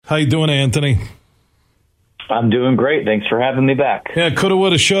How you doing, Anthony? I'm doing great. Thanks for having me back. Yeah, coulda,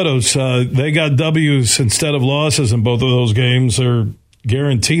 woulda, shouldas. They got W's instead of losses in both of those games. They're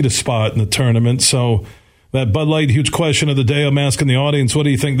guaranteed a spot in the tournament. So that Bud Light huge question of the day, I'm asking the audience, what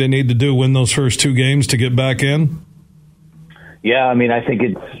do you think they need to do, win those first two games to get back in? Yeah, I mean, I think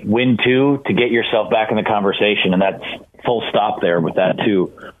it's win two to get yourself back in the conversation, and that's full stop there with that,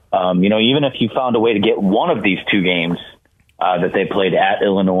 too. Even if you found a way to get one of these two games that they played at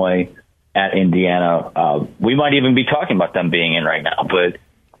Illinois, at Indiana, we might even be talking about them being in right now. But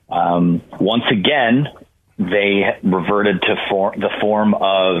once again, they reverted to the form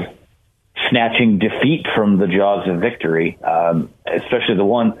of snatching defeat from the jaws of victory, especially the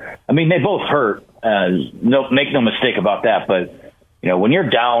one. I mean, they both hurt. Make no mistake about that. But, when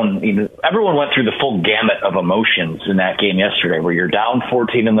you're down, everyone went through the full gamut of emotions in that game yesterday, where you're down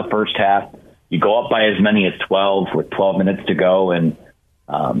 14 in the first half. You go up by as many as 12 with 12 minutes to go. And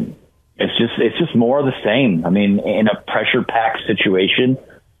it's just more of the same. I mean, in a pressure-packed situation,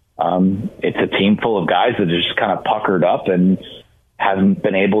 it's a team full of guys that are just kind of puckered up and haven't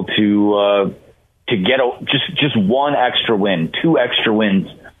been able to get just one extra win, two extra wins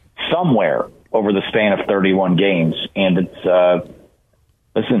somewhere over the span of 31 games. And it's,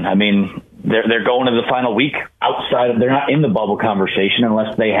 listen, I mean, they're going to the final week they're not in the bubble conversation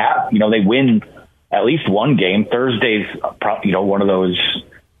unless they they win at least one game. Thursday's, one of those,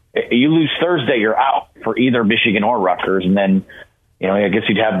 you lose Thursday, you're out for either Michigan or Rutgers. And then, I guess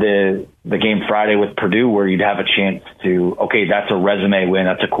you'd have the game Friday with Purdue where you'd have a chance to, okay, that's a resume win,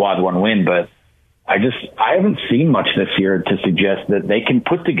 that's a quad one win. But I haven't seen much this year to suggest that they can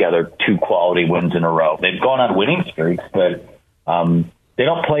put together two quality wins in a row. They've gone on winning streaks, but they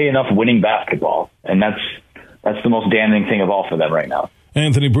don't play enough winning basketball. And that's the most damning thing of all for them right now.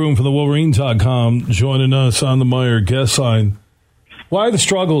 Anthony Broome from the Wolverines.com joining us on the Meyer guest line. Why the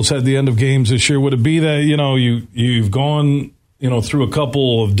struggles at the end of games this year? Would it be that, you've gone through a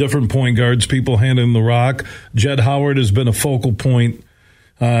couple of different point guards, people handing the rock? Jed Howard has been a focal point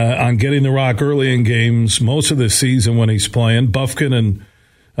on getting the rock early in games most of this season when he's playing. Bufkin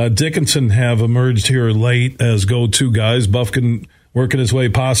and Dickinson have emerged here late as go-to guys. Bufkin working his way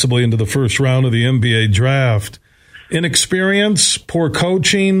possibly into the first round of the NBA draft. Inexperience, poor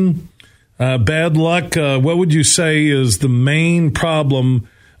coaching, bad luck. What would you say is the main problem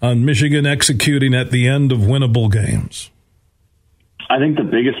on Michigan executing at the end of winnable games? I think the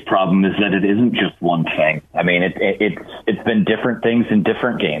biggest problem is that it isn't just one thing. I mean, it's been different things in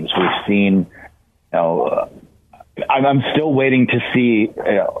different games. We've seen, I'm still waiting to see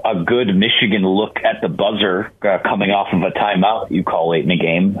a good Michigan look at the buzzer coming off of a timeout you call late in the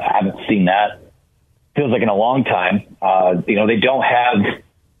game. I haven't seen that. Feels like in a long time. They don't have.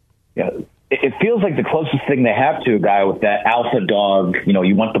 It feels like the closest thing they have to a guy with that alpha dog.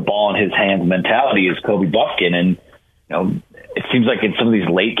 You want the ball in his hands mentality is Kobe Bufkin, and it seems like in some of these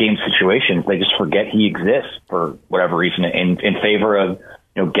late game situations, they just forget he exists for whatever reason in favor of,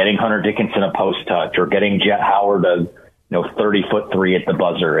 getting Hunter Dickinson a post touch or getting Jet Howard a, 30-foot three at the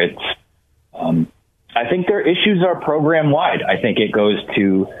buzzer. It's, I think their issues are program wide. I think it goes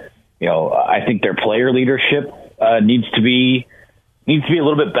to, I think their player leadership needs to be a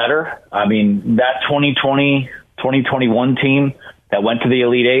little bit better. I mean, that 2020, 2021 team that went to the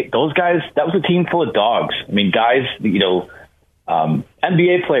Elite Eight, those guys, that was a team full of dogs. I mean, guys,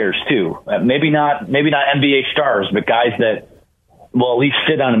 NBA players too. Maybe not NBA stars, but guys that will at least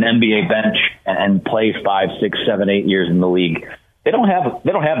sit on an NBA bench and play 5, 6, 7, 8 years in the league. They don't have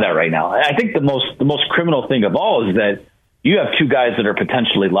that right now. I think the most criminal thing of all is that you have two guys that are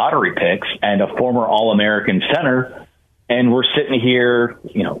potentially lottery picks and a former All-American center, and we're sitting here,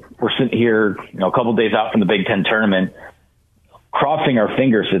 a couple days out from the Big Ten tournament, crossing our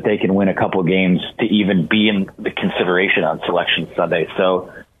fingers that they can win a couple games to even be in the consideration on Selection Sunday.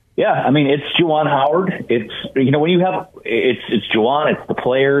 So, yeah, I mean, it's Juwan Howard. It's, when you have, it's Juwan, it's the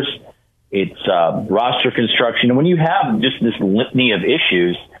players, it's roster construction. And when you have just this litany of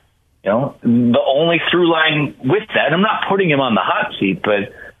issues, the only through line with that, I'm not putting him on the hot seat,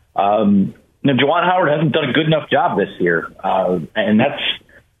 but, Juwan Howard hasn't done a good enough job this year. And that's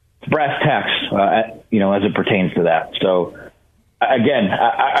brass tacks, as it pertains to that. So, again,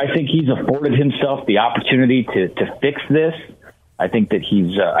 I think he's afforded himself the opportunity to fix this. I think that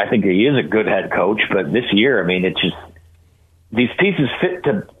I think he is a good head coach, but this year, I mean, it's just these pieces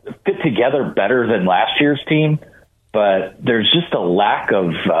fit together better than last year's team, but there's just a lack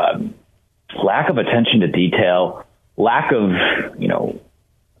of attention to detail, lack of,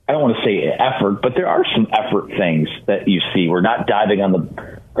 I don't want to say effort, but there are some effort things that you see. We're not diving on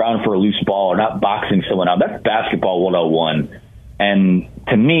the ground for a loose ball or not boxing someone out. That's basketball 101. And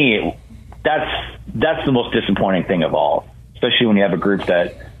to me, that's the most disappointing thing of all, especially when you have a group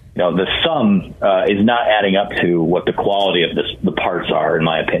that, the sum is not adding up to what the quality of the parts are, in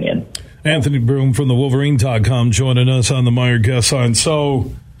my opinion. Anthony Broome from the Wolverine.com joining us on the Meyer guest line.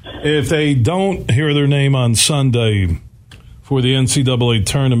 So if they don't hear their name on Sunday for the NCAA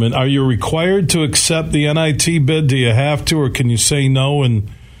tournament, are you required to accept the NIT bid? Do you have to, or can you say no? And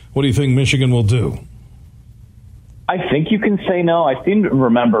what do you think Michigan will do? I think you can say no. I seem to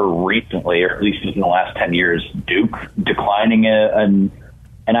remember recently, or at least in the last 10 years, Duke declining an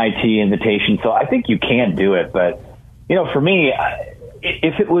NIT invitation. So I think you can do it. But, for me,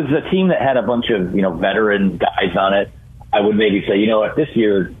 if it was a team that had a bunch of, veteran guys on it, I would maybe say, this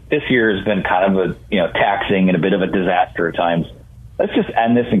year has been kind of a, taxing and a bit of a disaster at times. Let's just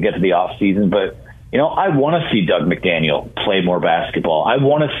end this and get to the off season. But, I want to see Doug McDaniel play more basketball. I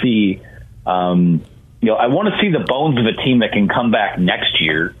want to see, I want to see the bones of a team that can come back next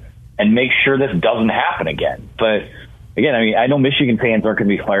year and make sure this doesn't happen again. But again, I know Michigan fans aren't going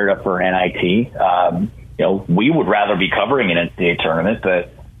to be fired up for NIT. We would rather be covering an NCAA tournament,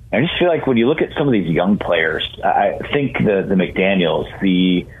 but I just feel like when you look at some of these young players, I think the McDaniels,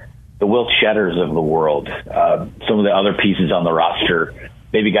 the Will Cheddars of the world, some of the other pieces on the roster,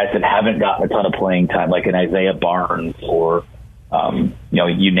 maybe guys that haven't gotten a ton of playing time, like an Isaiah Barnes or,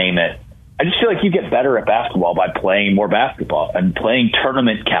 you name it. I just feel like you get better at basketball by playing more basketball and playing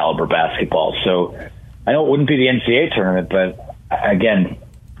tournament caliber basketball. So I know it wouldn't be the NCAA tournament, but again,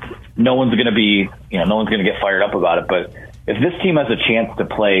 no one's going to get fired up about it. But if this team has a chance to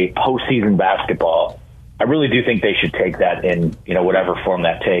play postseason basketball, I really do think they should take that in, whatever form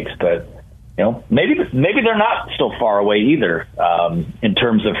that takes. But, maybe they're not so far away either in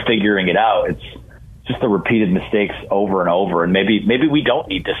terms of figuring it out. It's just the repeated mistakes over and over. And maybe we don't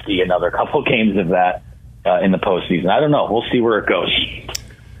need to see another couple games of that in the postseason. I don't know. We'll see where it goes.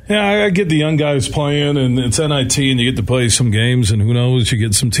 Yeah, I get the young guys playing, and it's NIT, and you get to play some games, and who knows, you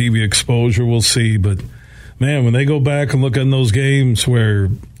get some TV exposure. We'll see. But, man, when they go back and look at those games where,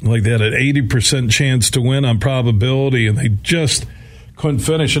 like, they had an 80% chance to win on probability, and they just couldn't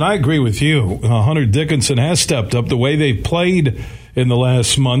finish. And I agree with you. Hunter Dickinson has stepped up. The way they played in the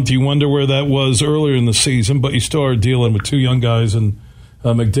last month, you wonder where that was earlier in the season, but you still are dealing with two young guys, and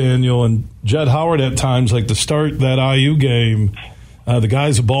McDaniel and Jett Howard at times, like to start that IU game. The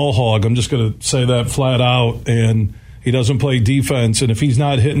guy's a ball hog. I'm just going to say that flat out. And he doesn't play defense. And if he's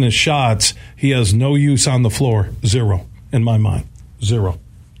not hitting his shots, he has no use on the floor. Zero, in my mind. Zero.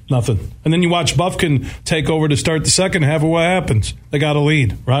 Nothing. And then you watch Bufkin take over to start the second half, and what happens? They got a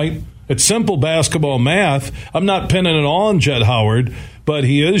lead, right? It's simple basketball math. I'm not pinning it all on Jett Howard, but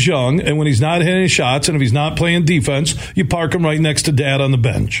he is young. And when he's not hitting his shots and if he's not playing defense, you park him right next to Dad on the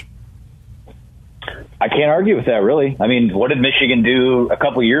bench. I can't argue with that, really. I mean, what did Michigan do a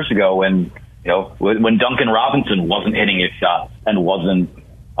couple of years ago when Duncan Robinson wasn't hitting his shots and wasn't,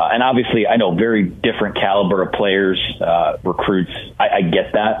 and obviously I know very different caliber of players, recruits. I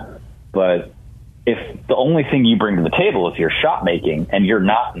get that, but if the only thing you bring to the table is your shot making and you're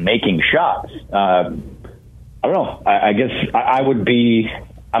not making shots, I don't know. I guess I'd be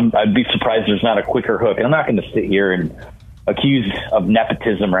surprised there's not a quicker hook. And I'm not going to sit here and accuse of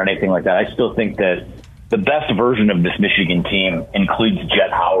nepotism or anything like that. I still think that the best version of this Michigan team includes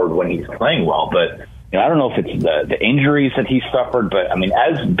Jett Howard when he's playing well. But I don't know if it's the injuries that he suffered, but I mean,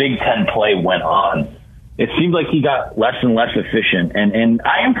 as Big Ten play went on, it seemed like he got less and less efficient. And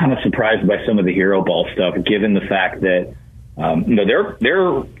I am kind of surprised by some of the hero ball stuff, given the fact that there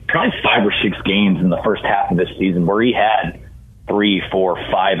are probably 5 or 6 games in the first half of this season where he had 3, 4,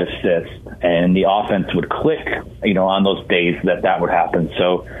 5 assists, and the offense would click, on those days that would happen.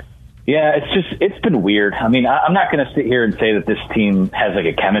 So, yeah, it's been weird. I mean, I'm not going to sit here and say that this team has like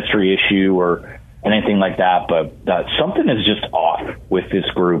a chemistry issue or anything like that, but something is just off with this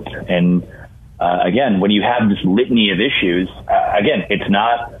group. And again, when you have this litany of issues, again, I'm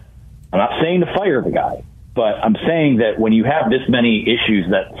not saying to fire the guy, but I'm saying that when you have this many issues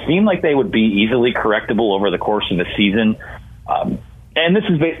that seem like they would be easily correctable over the course of the season, and this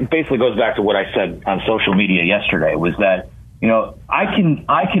is basically goes back to what I said on social media yesterday, was that, I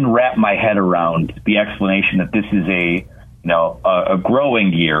can wrap my head around the explanation that this is a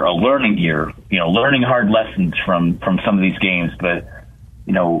growing year, a learning year, learning hard lessons from some of these games. But,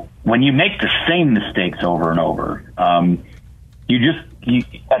 when you make the same mistakes over and over, you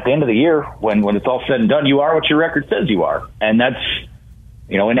at the end of the year, when it's all said and done, you are what your record says you are. And that's,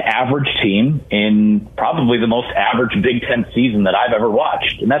 an average team in probably the most average Big Ten season that I've ever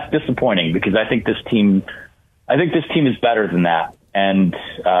watched. And that's disappointing because I think this team is better than that, and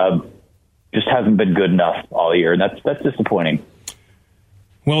just hasn't been good enough all year. And that's disappointing.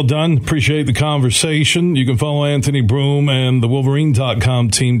 Well done. Appreciate the conversation. You can follow Anthony Broome and the Wolverine.com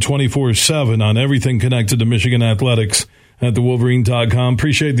team 24/7 on everything connected to Michigan athletics at the Wolverine.com.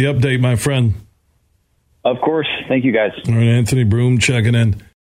 Appreciate the update, my friend. Of course. Thank you, guys. All right, Anthony Broome checking in.